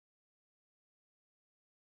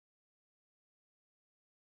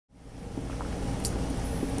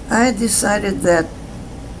I decided that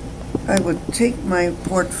I would take my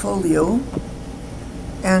portfolio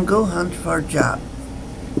and go hunt for a job.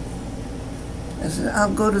 I said,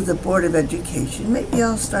 I'll go to the Board of Education. Maybe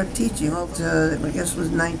I'll start teaching. I guess it was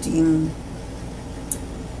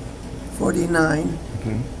 1949.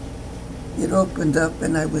 It opened up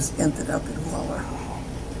and I ended up at Waller.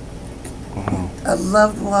 Wow. I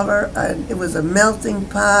loved Waller. It was a melting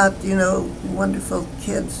pot, wonderful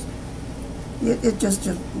kids. It just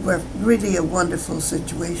was really a wonderful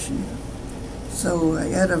situation. So I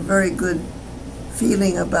had a very good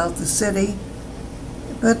feeling about the city.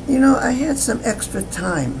 But, I had some extra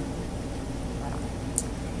time.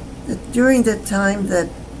 During the time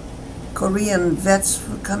that Korean vets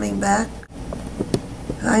were coming back,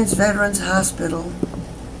 Heinz Veterans Hospital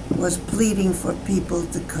was pleading for people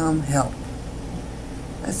to come help.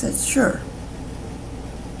 I said, sure.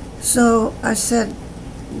 So I said,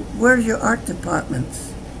 where's your art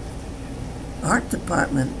department? Art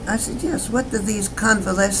department? I said, yes. What do these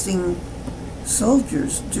convalescing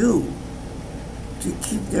soldiers do to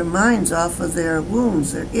keep their minds off of their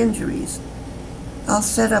wounds, their injuries? I'll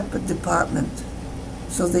set up a department.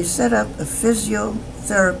 So they set up a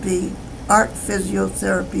physiotherapy, art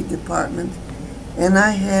physiotherapy department, and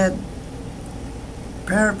I had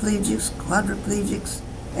paraplegics, quadriplegics,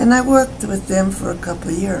 and I worked with them for a couple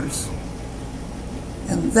of years.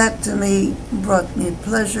 And that to me brought me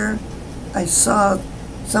pleasure. I saw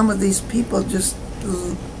some of these people just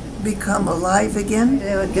become alive again.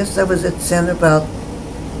 I guess I was at Sen about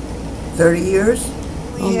 30 years.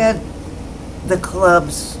 We had the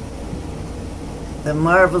clubs, the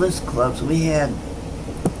marvelous clubs. We had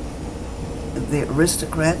the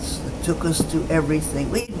aristocrats that took us to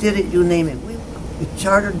everything. We did it, you name it. We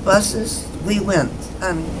chartered buses, we went.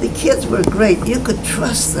 I mean, the kids were great. You could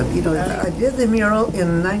trust them. I did the mural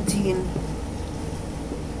in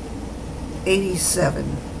 1987.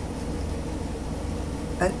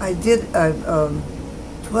 I did a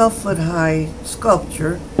 12-foot high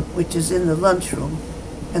sculpture, which is in the lunchroom.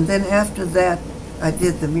 And then after that, I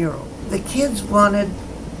did the mural. The kids wanted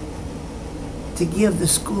to give the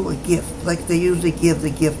school a gift, like they usually give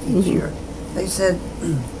the gift each year. They said,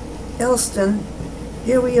 Elston,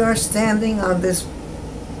 here we are standing on this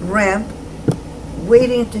ramp,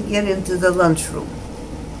 waiting to get into the lunchroom.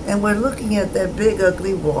 And we're looking at that big,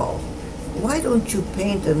 ugly wall. Why don't you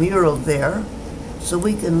paint a mural there so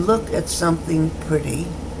we can look at something pretty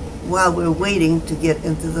while we're waiting to get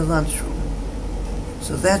into the lunchroom?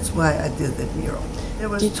 So that's why I did the mural. There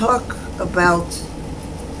was talk about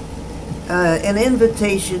an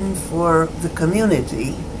invitation for the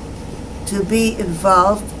community to be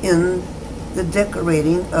involved in the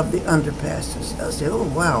decorating of the underpasses. I said, oh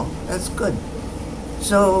wow, that's good.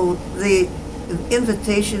 So the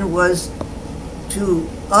invitation was to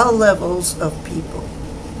all levels of people.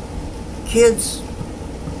 Kids,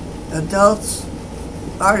 adults,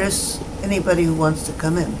 artists, anybody who wants to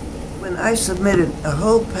come in. When I submitted a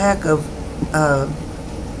whole pack of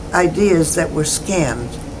ideas that were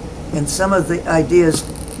scanned, and some of the ideas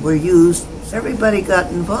were used, everybody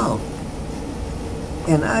got involved.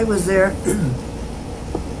 And I was there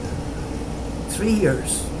 3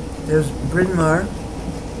 years. There's Bryn Mawr,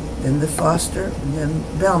 then the Foster, and then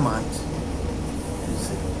Belmont.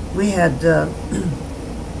 We had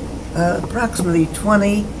approximately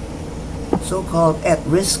 20 so-called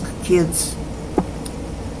at-risk kids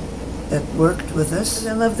that worked with us.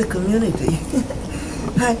 I love the community.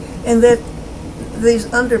 And that these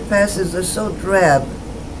underpasses are so drab.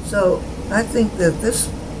 So I think that this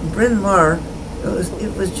Bryn Mawr,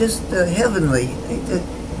 it was just heavenly to,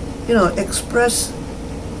 express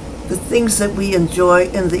the things that we enjoy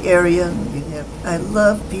in the area. I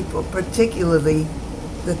love people, particularly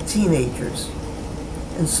the teenagers.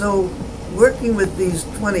 And so working with these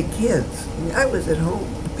 20 kids, I was at home.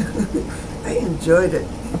 I enjoyed it.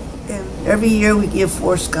 And every year we give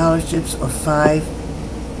 4 scholarships or 5.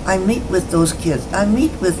 I meet with those kids. I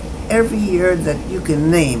meet with every year that you can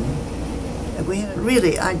name. And we had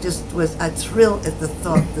really, I thrilled at the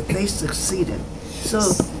thought that they succeeded. So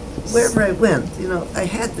wherever I went, I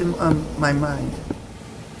had them on my mind.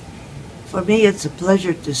 For me, it's a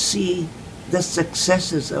pleasure to see the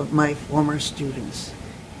successes of my former students.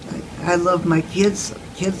 I love my kids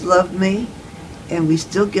love me, and we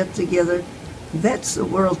still get together. That's the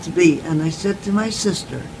world to be. And I said to my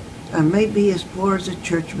sister, I may be as poor as a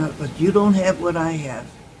church mouse, but you don't have what I have.